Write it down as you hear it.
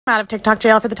I'm out of TikTok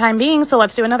jail for the time being, so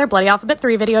let's do another Bloody Alphabet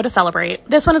 3 video to celebrate.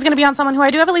 This one is going to be on someone who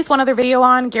I do have at least one other video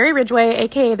on, Gary Ridgway,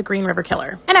 aka the Green River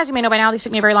Killer. And as you may know by now, these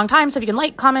took me a very long time, so if you can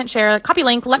like, comment, share, copy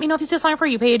link, let me know if you see a sign for a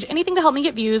You page, anything to help me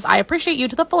get views, I appreciate you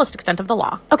to the fullest extent of the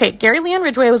law. Okay, Gary Leon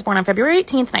Ridgway was born on February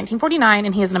 18th, 1949,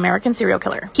 and he is an American serial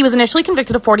killer. He was initially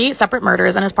convicted of 48 separate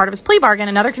murders, and as part of his plea bargain,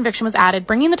 another conviction was added,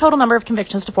 bringing the total number of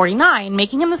convictions to 49,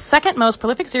 making him the second most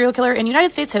prolific serial killer in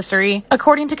United States history,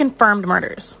 according to confirmed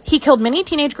murders. He killed many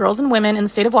teenage girls and women in the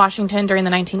state of Washington during the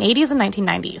 1980s and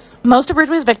 1990s. Most of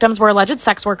Ridgway's victims were alleged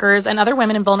sex workers and other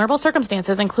women in vulnerable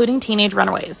circumstances, including teenage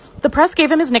runaways. The press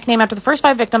gave him his nickname after the first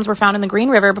 5 victims were found in the Green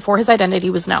River before his identity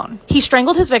was known. He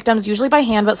strangled his victims, usually by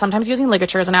hand, but sometimes using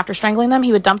ligatures, and after strangling them,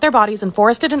 he would dump their bodies in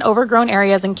forested and overgrown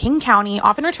areas in King County,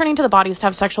 often returning to the bodies to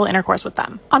have sexual intercourse with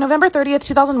them. On November 30th,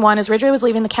 2001, as Ridgway was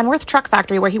leaving the Kenworth truck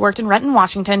factory where he worked in Renton,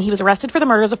 Washington, he was arrested for the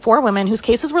murders of 4 women whose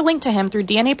cases were linked to him through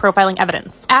DNA profiling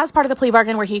evidence. As part of the plea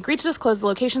bargain where he agreed to disclose the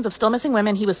locations of still missing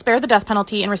women, he was spared the death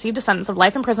penalty and received a sentence of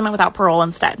life imprisonment without parole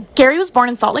instead. Gary was born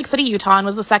in Salt Lake City, Utah, and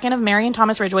was the second of Mary and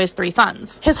Thomas Ridgway's 3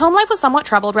 sons. His home life was somewhat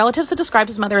troubled. Relatives had described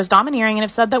his mother as domineering and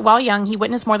have said that while young, he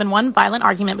witnessed more than one violent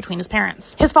argument between his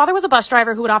parents. His father was a bus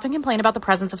driver who would often complain about the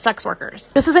presence of sex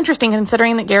workers. This is interesting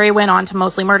considering that Gary went on to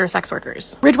mostly murder sex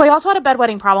workers. Ridgway also had a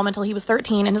bedwetting problem until he was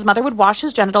 13, and his mother would wash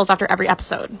his genitals after every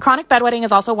episode. Chronic bedwetting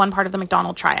is also one part of the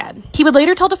McDonald triad. He would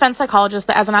later tell defense psychologists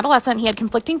that as an adolescent, he had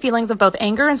conflicting feelings of both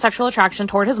anger and sexual attraction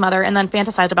toward his mother, and then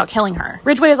fantasized about killing her.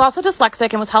 Ridgway is also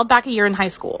dyslexic and was held back a year in high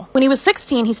school. When he was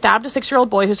 16, he stabbed a 6-year-old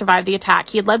boy who survived the attack.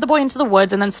 He had led the boy into the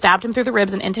woods and then stabbed him through the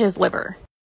ribs and into his liver.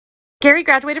 Gary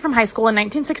graduated from high school in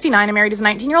 1969 and married his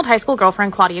 19-year-old high school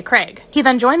girlfriend, Claudia Craig. He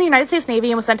then joined the United States Navy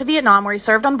and was sent to Vietnam, where he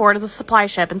served on board as a supply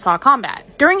ship and saw combat.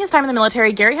 During his time in the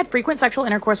military, Gary had frequent sexual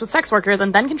intercourse with sex workers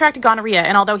and then contracted gonorrhea,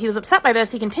 and although he was upset by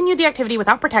this, he continued the activity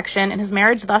without protection, and his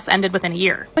marriage thus ended within a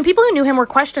year. When people who knew him were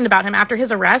questioned about him after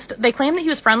his arrest, they claimed that he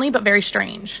was friendly but very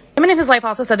strange. Women in his life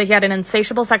also said that he had an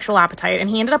insatiable sexual appetite, and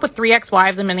he ended up with 3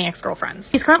 ex-wives and many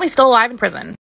ex-girlfriends. He's currently still alive in prison.